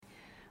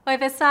Oi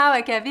pessoal,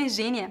 aqui é a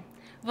Virgínia.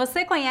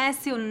 Você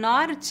conhece o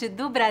norte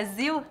do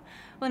Brasil?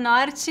 O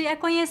norte é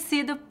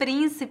conhecido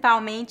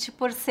principalmente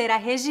por ser a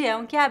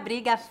região que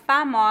abriga a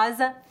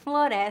famosa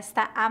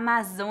floresta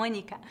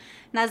amazônica.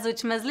 Nas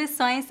últimas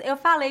lições eu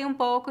falei um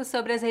pouco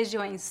sobre as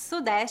regiões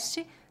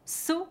Sudeste,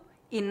 Sul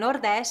e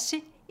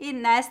Nordeste e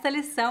nesta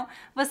lição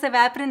você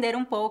vai aprender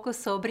um pouco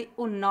sobre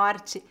o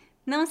norte.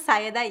 Não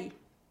saia daí!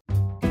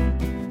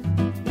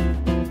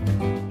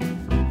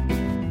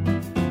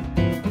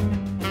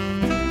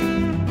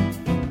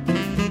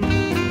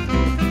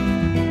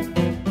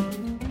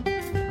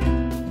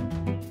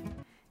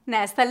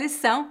 Nesta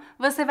lição,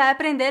 você vai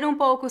aprender um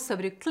pouco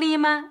sobre o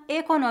clima,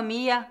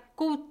 economia,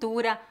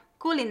 cultura,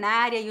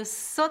 culinária e o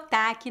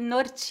sotaque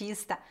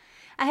nortista.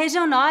 A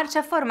região norte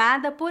é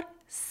formada por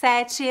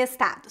 7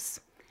 estados: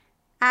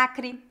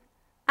 Acre,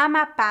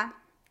 Amapá,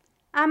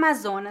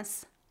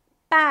 Amazonas,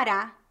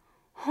 Pará,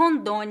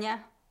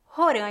 Rondônia,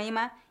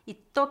 Roraima e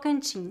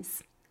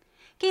Tocantins.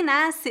 Quem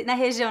nasce na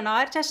região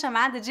norte é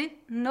chamado de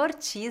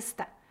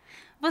nortista.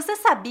 Você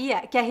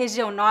sabia que a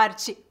região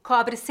norte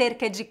cobre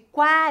cerca de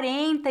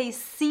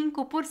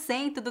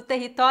 45% do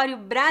território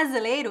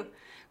brasileiro?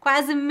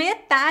 Quase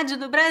metade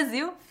do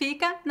Brasil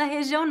fica na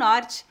região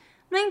norte.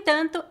 No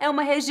entanto, é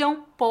uma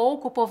região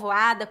pouco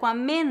povoada, com a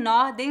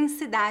menor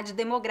densidade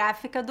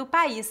demográfica do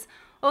país,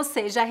 ou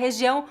seja, a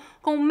região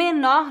com o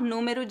menor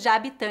número de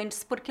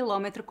habitantes por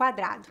quilômetro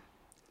quadrado.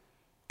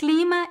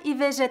 Clima e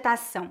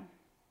vegetação.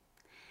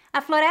 A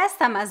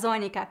floresta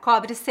amazônica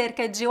cobre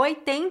cerca de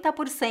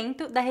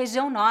 80% da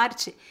região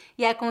norte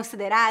e é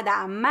considerada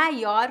a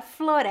maior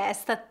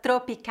floresta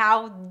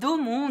tropical do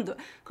mundo,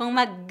 com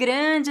uma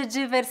grande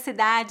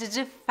diversidade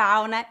de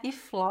fauna e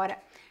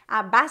flora.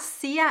 A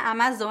Bacia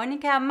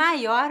Amazônica é a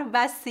maior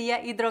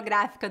bacia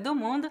hidrográfica do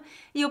mundo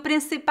e o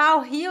principal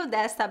rio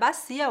desta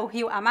bacia, o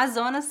rio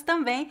Amazonas,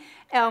 também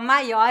é o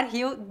maior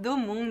rio do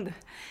mundo.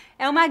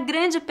 É uma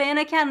grande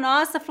pena que a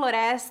nossa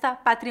floresta,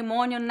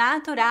 patrimônio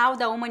natural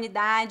da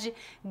humanidade,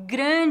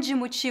 grande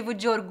motivo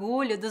de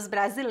orgulho dos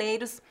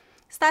brasileiros,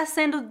 está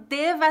sendo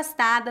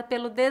devastada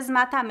pelo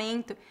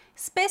desmatamento,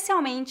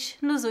 especialmente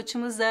nos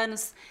últimos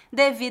anos,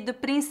 devido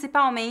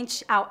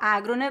principalmente ao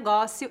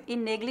agronegócio e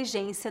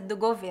negligência do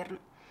governo.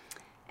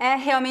 É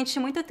realmente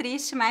muito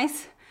triste,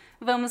 mas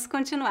vamos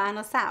continuar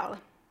nossa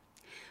aula.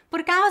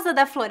 Por causa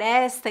da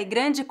floresta e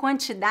grande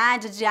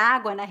quantidade de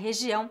água na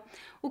região,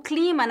 o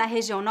clima na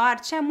região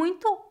norte é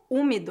muito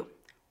úmido.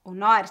 O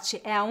norte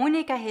é a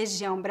única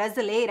região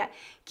brasileira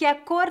que é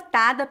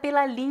cortada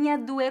pela linha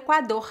do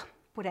Equador.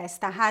 Por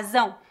esta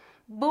razão,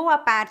 boa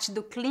parte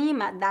do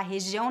clima da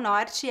região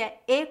norte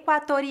é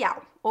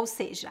equatorial, ou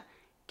seja,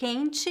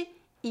 quente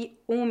e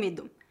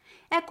úmido.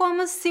 É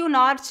como se o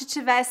norte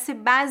tivesse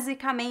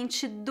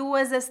basicamente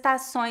 2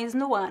 estações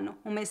no ano,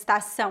 uma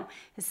estação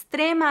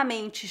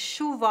extremamente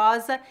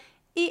chuvosa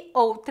e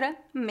outra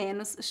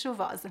menos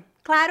chuvosa.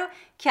 Claro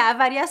que há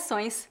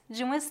variações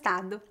de um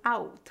estado a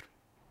outro.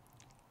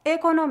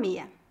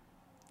 Economia.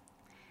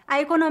 A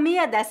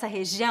economia dessa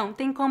região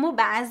tem como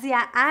base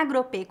a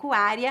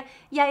agropecuária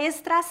e a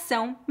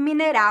extração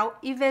mineral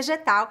e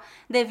vegetal,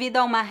 devido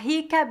a uma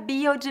rica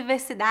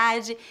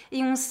biodiversidade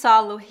e um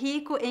solo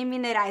rico em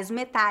minerais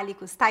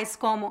metálicos, tais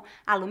como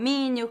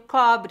alumínio,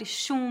 cobre,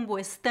 chumbo,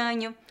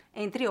 estanho,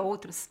 entre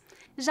outros.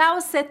 Já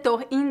o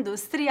setor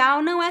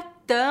industrial não é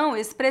tão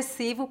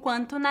expressivo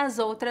quanto nas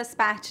outras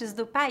partes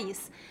do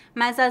país,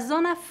 mas a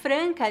Zona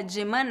Franca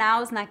de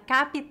Manaus, na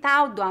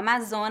capital do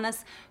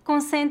Amazonas,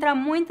 concentra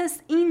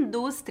muitas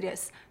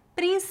indústrias,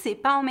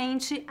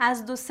 principalmente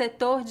as do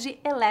setor de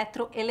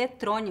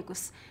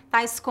eletroeletrônicos,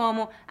 tais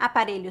como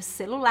aparelhos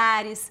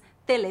celulares,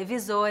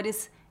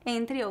 televisores,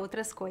 entre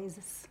outras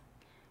coisas.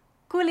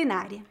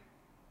 Culinária.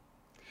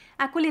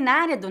 A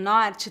culinária do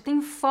norte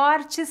tem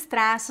fortes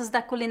traços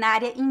da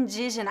culinária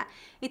indígena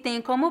e tem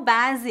como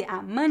base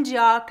a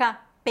mandioca,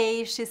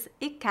 peixes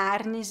e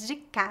carnes de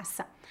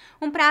caça.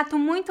 Um prato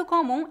muito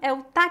comum é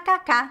o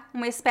tacacá,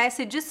 uma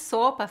espécie de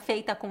sopa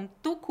feita com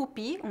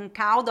tucupi, um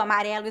caldo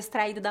amarelo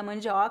extraído da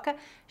mandioca,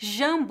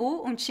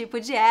 jambu, um tipo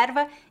de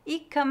erva, e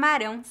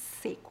camarão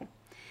seco.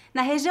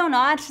 Na região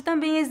norte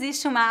também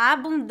existe uma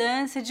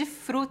abundância de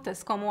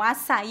frutas como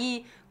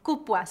açaí,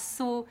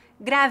 cupuaçu,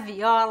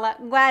 graviola,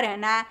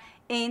 guaraná,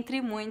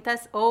 entre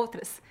muitas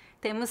outras.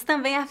 Temos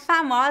também a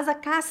famosa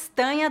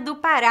castanha do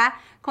Pará,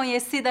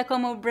 conhecida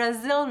como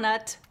Brazil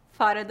Nut,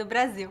 fora do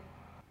Brasil.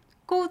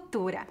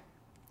 Cultura.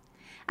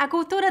 A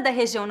cultura da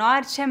região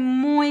norte é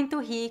muito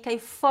rica e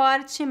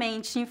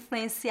fortemente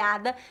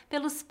influenciada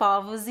pelos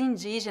povos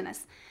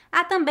indígenas.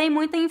 Há também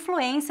muita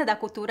influência da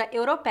cultura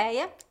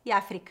europeia e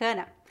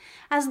africana.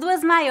 As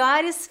 2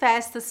 maiores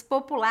festas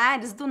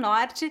populares do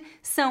norte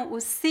são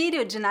o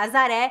Círio de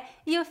Nazaré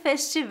e o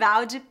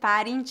Festival de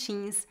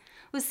Parintins.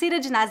 O Círio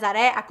de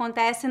Nazaré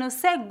acontece no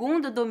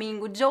 2º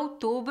domingo de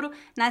outubro,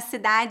 na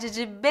cidade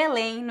de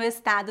Belém, no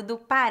estado do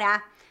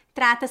Pará.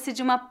 Trata-se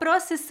de uma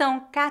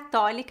procissão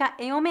católica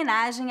em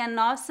homenagem a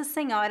Nossa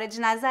Senhora de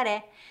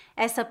Nazaré.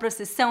 Essa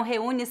procissão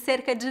reúne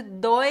cerca de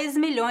 2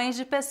 milhões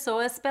de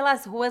pessoas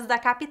pelas ruas da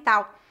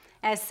capital.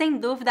 É sem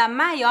dúvida a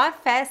maior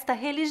festa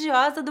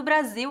religiosa do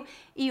Brasil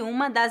e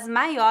uma das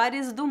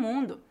maiores do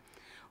mundo.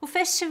 O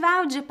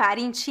Festival de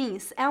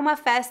Parintins é uma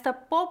festa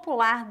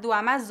popular do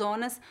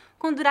Amazonas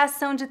com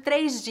duração de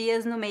 3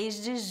 dias no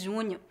mês de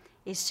junho.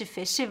 Este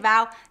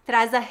festival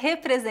traz a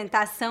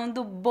representação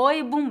do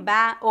Boi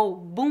Bumbá, ou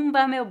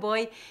Bumba Meu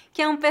Boi,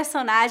 que é um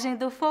personagem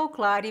do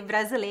folclore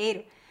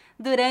brasileiro.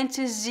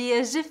 Durante os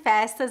dias de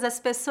festas, as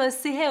pessoas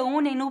se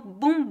reúnem no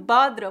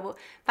Bumbódromo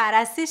para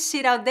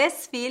assistir ao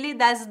desfile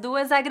das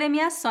duas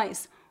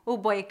agremiações, o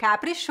Boi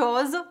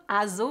Caprichoso,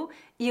 azul,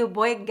 e o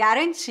Boi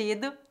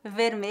Garantido,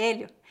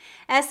 vermelho.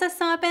 Essas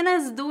são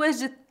apenas duas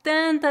de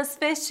tantas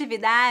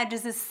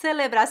festividades e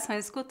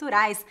celebrações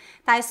culturais,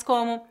 tais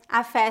como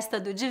a Festa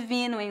do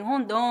Divino em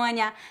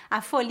Rondônia,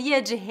 a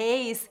Folia de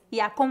Reis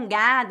e a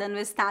Congada no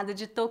estado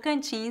de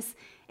Tocantins,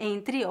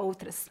 entre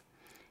outras.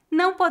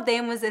 Não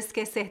podemos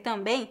esquecer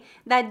também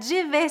da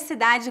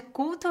diversidade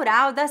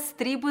cultural das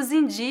tribos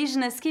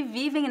indígenas que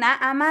vivem na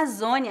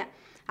Amazônia.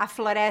 A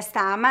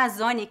floresta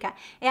amazônica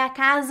é a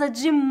casa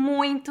de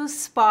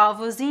muitos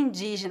povos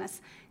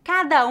indígenas,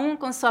 cada um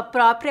com sua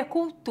própria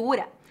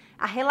cultura.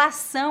 A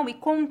relação e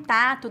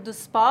contato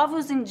dos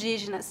povos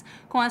indígenas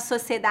com as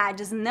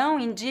sociedades não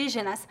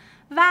indígenas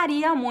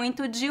varia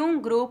muito de um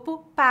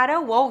grupo para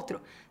o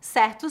outro.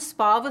 Certos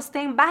povos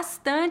têm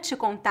bastante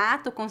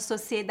contato com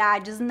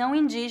sociedades não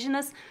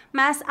indígenas,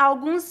 mas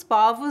alguns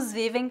povos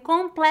vivem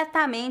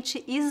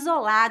completamente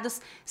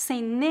isolados,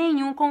 sem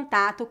nenhum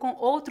contato com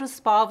outros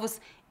povos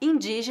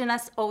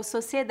indígenas ou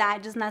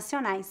sociedades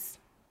nacionais.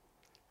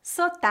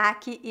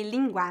 Sotaque e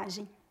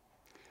linguagem.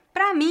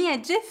 Para mim é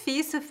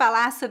difícil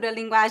falar sobre a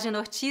linguagem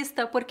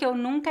nortista porque eu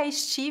nunca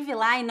estive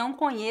lá e não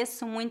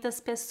conheço muitas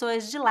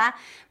pessoas de lá,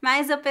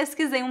 mas eu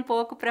pesquisei um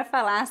pouco para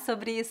falar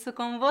sobre isso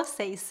com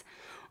vocês.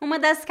 Uma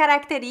das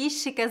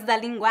características da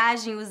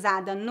linguagem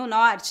usada no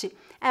norte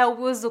é o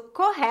uso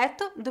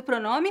correto do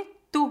pronome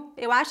tu.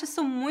 Eu acho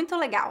isso muito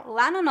legal.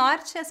 Lá no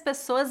norte as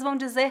pessoas vão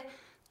dizer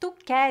tu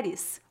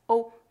queres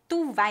ou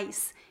tu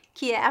vais,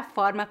 que é a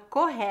forma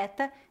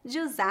correta de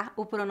usar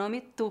o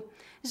pronome tu.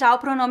 Já o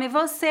pronome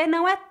você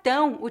não é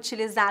tão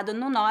utilizado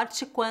no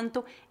norte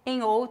quanto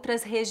em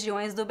outras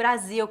regiões do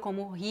Brasil,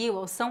 como Rio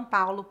ou São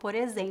Paulo, por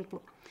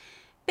exemplo.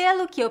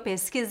 Pelo que eu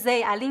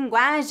pesquisei, a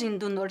linguagem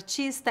do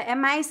nortista é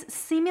mais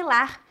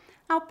similar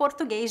ao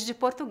português de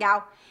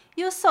Portugal.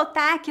 E o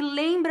sotaque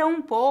lembra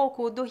um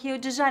pouco do Rio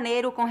de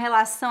Janeiro com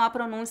relação à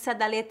pronúncia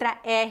da letra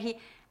R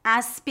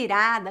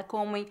aspirada,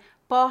 como em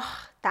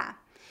porta,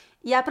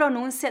 e a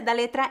pronúncia da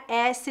letra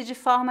S de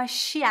forma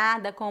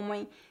chiada, como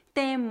em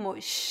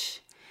temos.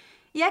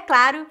 E é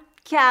claro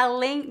que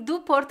além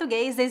do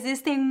português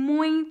existem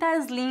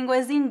muitas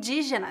línguas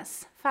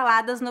indígenas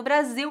faladas no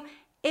Brasil,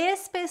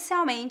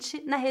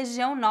 especialmente na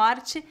região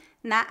norte,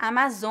 na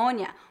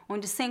Amazônia,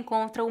 onde se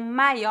encontra o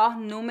maior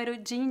número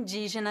de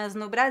indígenas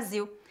no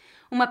Brasil.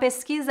 Uma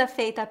pesquisa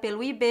feita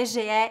pelo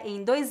IBGE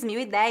em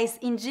 2010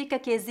 indica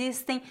que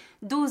existem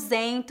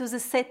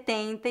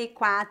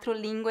 274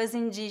 línguas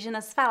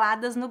indígenas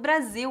faladas no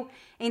Brasil,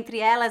 entre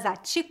elas a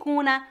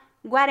ticuna,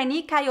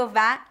 Guarani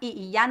Kaiowá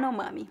e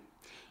Yanomami.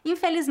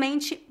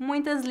 Infelizmente,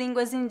 muitas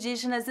línguas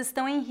indígenas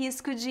estão em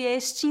risco de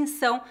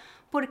extinção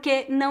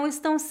porque não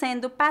estão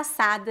sendo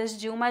passadas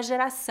de uma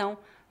geração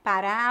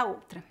para a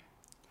outra.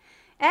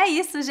 É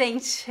isso,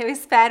 gente! Eu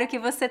espero que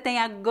você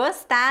tenha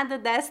gostado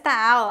desta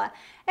aula.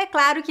 É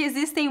claro que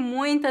existem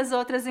muitas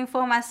outras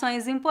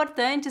informações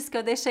importantes que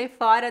eu deixei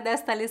fora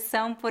desta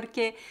lição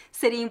porque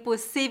seria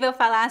impossível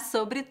falar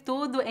sobre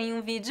tudo em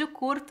um vídeo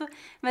curto,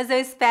 mas eu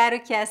espero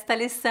que esta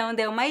lição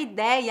dê uma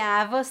ideia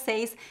a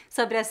vocês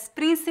sobre as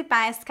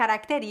principais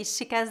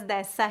características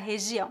dessa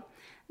região.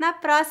 Na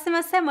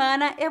próxima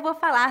semana eu vou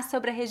falar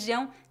sobre a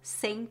região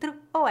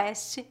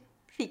Centro-Oeste.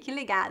 Fique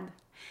ligado!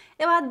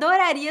 Eu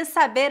adoraria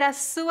saber a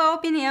sua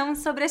opinião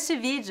sobre este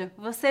vídeo.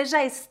 Você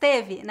já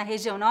esteve na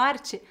região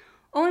norte?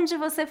 Onde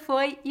você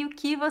foi e o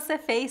que você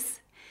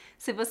fez?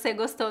 Se você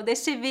gostou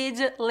deste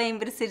vídeo,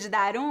 lembre-se de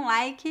dar um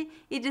like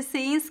e de se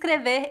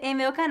inscrever em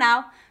meu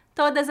canal.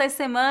 Todas as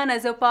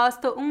semanas eu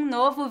posto um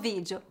novo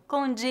vídeo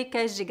com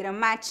dicas de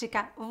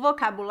gramática,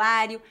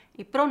 vocabulário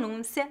e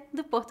pronúncia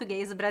do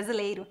português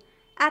brasileiro.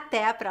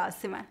 Até a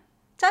próxima!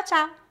 Tchau,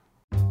 tchau!